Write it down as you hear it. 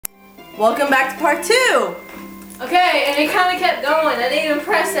Welcome back to part 2. Okay, and it kind of kept going. I didn't even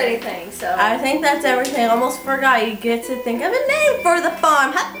press anything, so. I think that's everything. Almost forgot you get to think of a name for the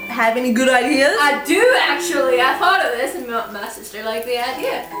farm. Have any good ideas? I do actually. I thought of this and my sister liked the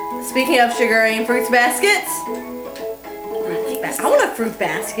idea. Speaking of sugar and fruits baskets. I want a fruit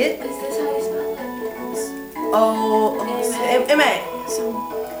basket. Is this how you spell it? M-A.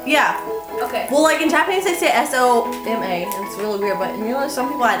 Yeah. Okay. Well, like in Japanese they say S-O-M-A, and it's really weird, but you know some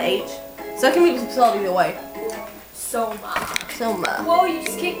people add H. So it can be spelled either way. Soma. Soma. Whoa, you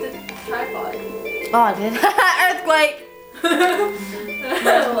just kicked the tripod. Oh, I did. Earthquake.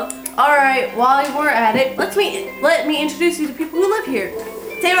 Alright, while we're at it, let me introduce you to people who live here.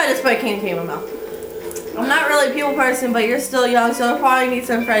 Say I just put a candy cane in my mouth. I'm not really a people person, but you're still young, so I probably need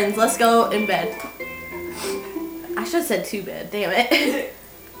some friends. Let's go in bed. I should have said to bed, damn it.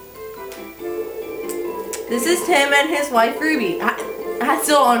 This is Tim and his wife Ruby. I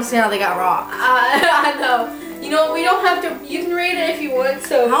still don't understand how they got rocked. I know. You know, we don't have to, you can read it if you want,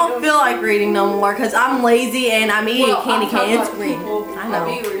 so. I don't feel like reading no more because I'm lazy and I'm eating candy cane. It's green. I know.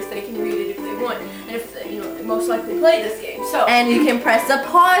 Our viewers, they can read it if they want. And if they, you know, they most likely play this game, so. And you can press the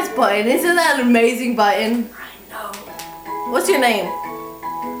pause button. Isn't that an amazing button? I know. What's your name?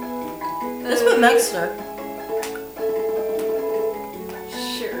 Let's put Megster.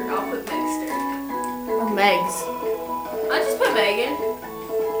 Sure, I'll put Megster. Or Megs. I just put Megan.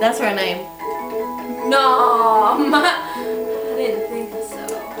 That's her name. No, I didn't think so.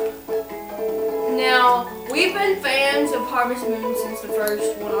 Now, we've been fans of Harvest Moon since the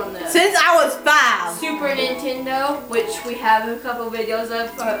first one on the Since I was 5. Super Nintendo, which we have a couple videos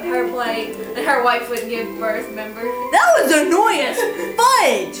of her playing, and her wife wouldn't give birth, remember? That was annoying as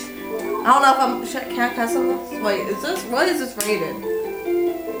fudge. I don't know if can I cuss on this? Wait, what is this rated?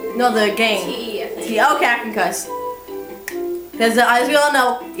 No, the game. T, I think. T, okay, I can cuss. Because as we all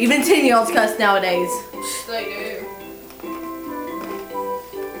know, even 10-year-olds cuss nowadays. They do.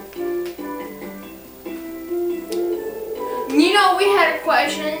 You know, we had a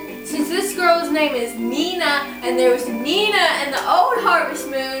question. Since this girl's name is Nina, and there was Nina in the old Harvest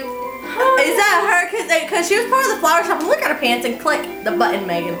Moon. Is that her? Because she was part of the flower shop. Look at her pants and click the button,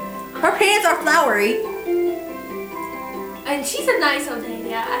 Megan. Her pants are flowery. And she's a nice old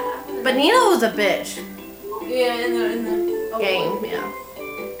lady. But Nina was a bitch. Yeah, in the Game, yeah.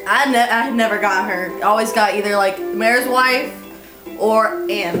 I never got her. I always got either like the mayor's wife or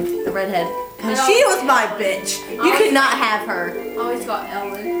Anne, the redhead. Cause she was my bitch. You could not have her. I always got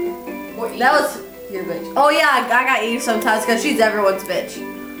Ellen. Or Eve. That was your bitch. Oh yeah, I got Eve sometimes because she's everyone's bitch.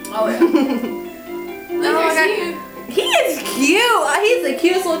 Oh yeah. He is cute. He's the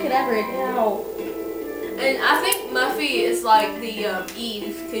cutest looking ever. Ew. And I think Muffy is like the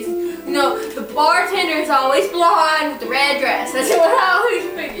Eve, because you know the bartender is always blonde with the red dress. That's what I always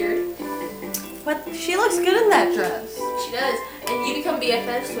figured. But she looks good in that dress. She does, and you become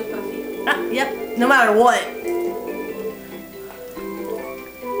BFFs with Muffy. Yep, no matter what.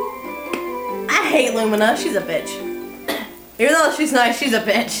 I hate Lumina. She's a bitch. Even though she's nice, she's a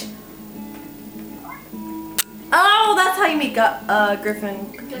bitch. Oh, that's how you meet Griffin.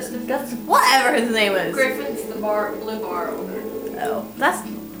 Whatever his name is. Griffin's the blue bar owner. Oh, that's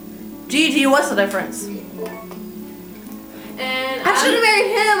GG. What's the difference? And I should have married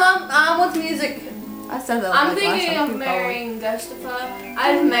him. I'm with music. I said that. I'm thinking of marrying Gustafa.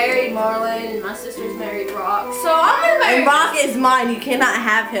 I've married Marlon, and my sister's married Rock. So I'm gonna marry. And Rock is mine. You cannot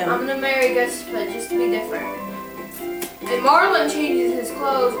have him. I'm gonna marry Gustafa just to be different. And Marlon changes his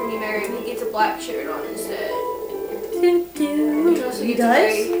clothes when you marry him. He gets a black shirt on instead. He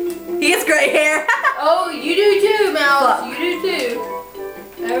does? He has gray hair. Oh, you do too, Mouse. You do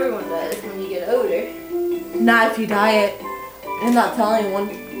too. Everyone does when you get older. Not if you dye it. And not tell anyone.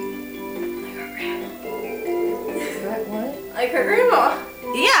 Like her grandma. What? Like her grandma.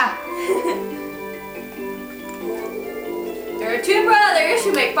 Yeah. There are two brothers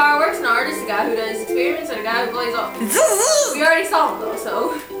who make fireworks, an artist, a guy who does experiments, and a guy who plays off. We already saw them though,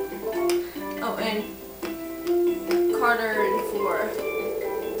 so. Oh, and Carter and Flora.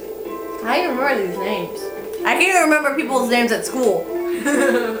 I don't remember these names. I can't even remember people's names at school.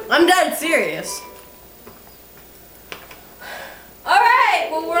 I'm dead serious. Alright,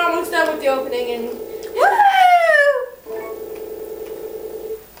 well we're almost done with the opening and... Woo!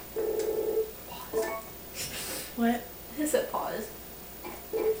 What? I said pause.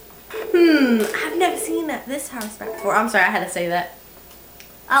 I've never seen this Harvest Sprite before. I'm sorry, I had to say that.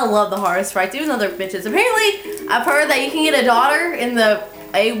 I love the Harvest Sprites, even though they're bitches. Apparently, I've heard that you can get a daughter in the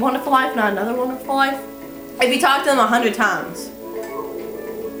A Wonderful Life, not Another Wonderful Life, if you talk to them 100 times.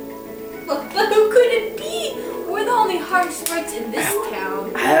 But who could it be? We're the only Harvest Sprites in this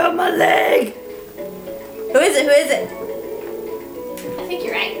town. I'm a my leg. Who is it? Who is it? I think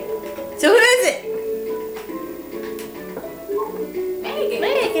you're right. So who is it? Megan.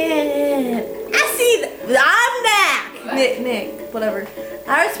 Megan. I see. I'm Nick. Nick. Whatever.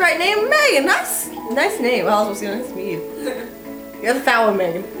 Our right name Megan. Nice name. I was gonna nice to meet you. You're the fat one,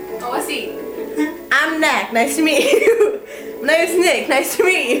 Megan. Oh, I see. I'm Nick. Nice to meet you. My name's Nick. Nice to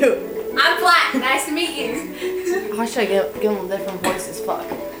meet you. I'm Flat. Nice to meet you. I should give them different voices. Fuck.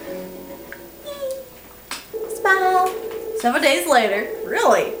 Smile. Several days later.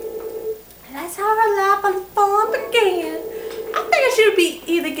 Really? And that's how our life on the farm began. I think I should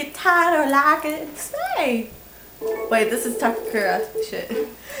either get tired or like it and stay. Wait, this is Takakura shit.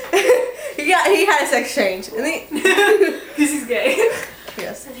 he had a sex change. And Because he's gay.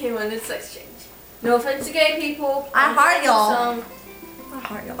 Yes. And he wanted sex change. No offense to gay people. I heart y'all. I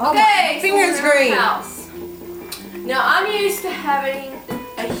heart y'all. Oh, Okay, my finger's so we're in green. our house. Now I'm used to having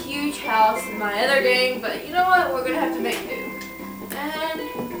a huge house in my other game, but you know what? We're gonna have to make do. And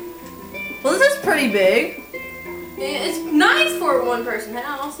Well, this is pretty big. it's nice for a one-person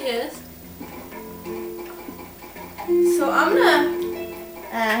house, yes. So I'm gonna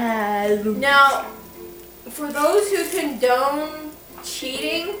now for those who condone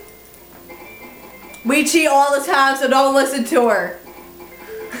cheating. We cheat all the time, so don't listen to her.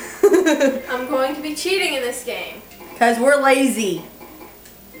 I'm going to be cheating in this game. Because we're lazy.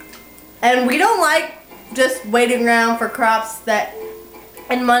 And we don't like just waiting around for crops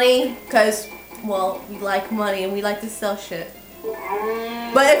and money. Because, well, we like money and we like to sell shit.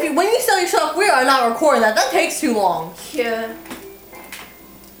 But when you sell your stuff, we are not recording that. That takes too long. Yeah.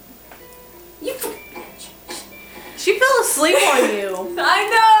 You bitch. She fell asleep on you. I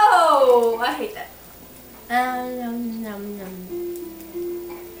know! I hate that.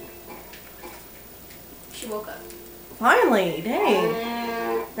 She woke up. Finally,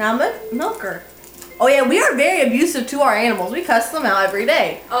 dang. Now I'm a milker. Oh yeah, we are very abusive to our animals. We cuss them out every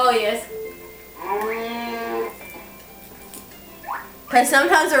day. Oh, yes. Because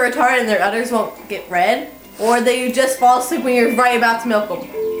sometimes they're retarded and their udders won't get red. Or they just fall asleep when you're right about to milk them.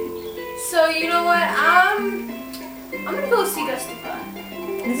 So, you know what? I'm gonna go see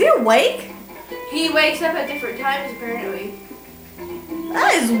Gustafy. Is he awake? He wakes up at different times, apparently.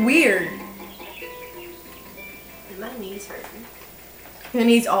 That is weird. And my knee's hurting. Your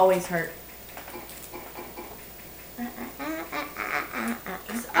knees always hurt.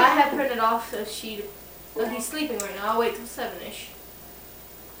 I have printed off a sheet. Oh, he's sleeping right now. I'll wait till 7-ish.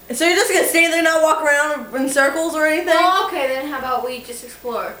 So you're just going to stand there and not walk around in circles or anything? Oh, okay, then how about we just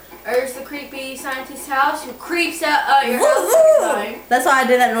explore? There's the creepy scientist house who creeps out your house every time. That's why I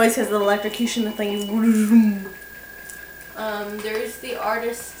did that noise, because of the electrocution thing. There's the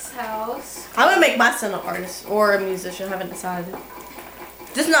artist's house. I'm going to make my son an artist or a musician. I haven't decided.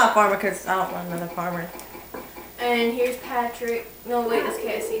 Just not a farmer, because I don't want another farmer. And here's Patrick. No, wait, that's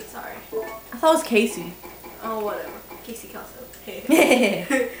Casey. Sorry. I thought it was Casey. Oh, whatever. Casey Kelso.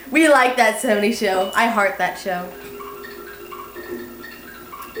 We like that 70s show. I heart that show.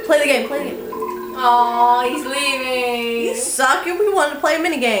 Play the game, play the game. Oh, he's leaving. You suck and we wanted to play a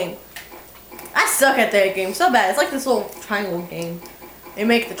mini game. I suck at that game so bad. It's like this little triangle game. They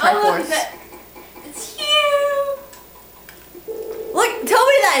make the Oh, look Triforce. at that. It's you. Look, tell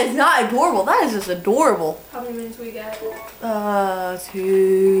me that is not adorable. That is just adorable. How many minutes we got? 2. Alright,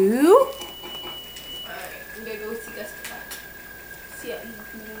 I'm gonna go see Gustafy. See ya.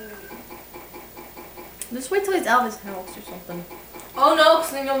 Just wait till he's out of his house or something. Oh no,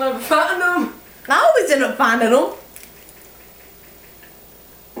 because then you'll never find him. I always end up finding them.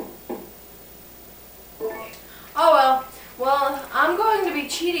 Oh well. Well, I'm going to be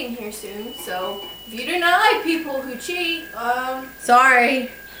cheating here soon, so if you do not like people who cheat, Sorry.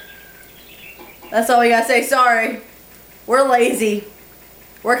 That's all we gotta say, sorry. We're lazy.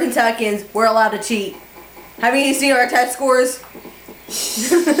 We're Kentuckians. We're allowed to cheat. Haven't you seen our test scores?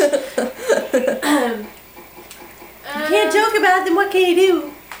 You can't joke about them. What can you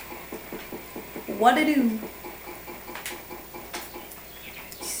do? What to do?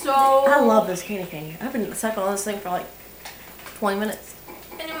 So I love this candy cane. I've been sucking on this thing for like 20 minutes.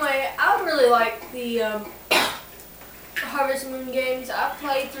 anyway, I would really like the Harvest Moon games. I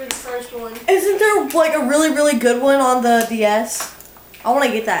played through the first one. Isn't there like a really, really good one on the DS? I want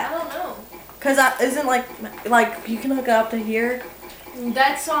to get I that. don't know. Cause isn't like you can hook it up to here.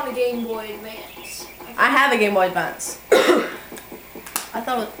 That's on the Game Boy Advance. I have a Game Boy Advance. I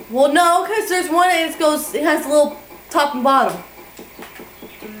thought it was, well no, cause there's one and it has a little top and bottom.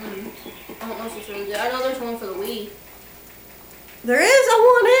 I don't know if it's really good. I know there's one for the Wii. There is, I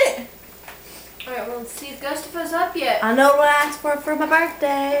want it. Alright, well let's see if Gustafy's up yet. I know what I asked for my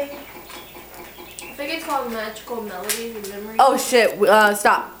birthday. think it's called Magical Melodies and Memories. Oh shit,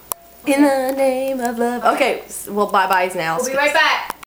 stop. In the name of love. Okay, well, bye-byes now. We'll be right back.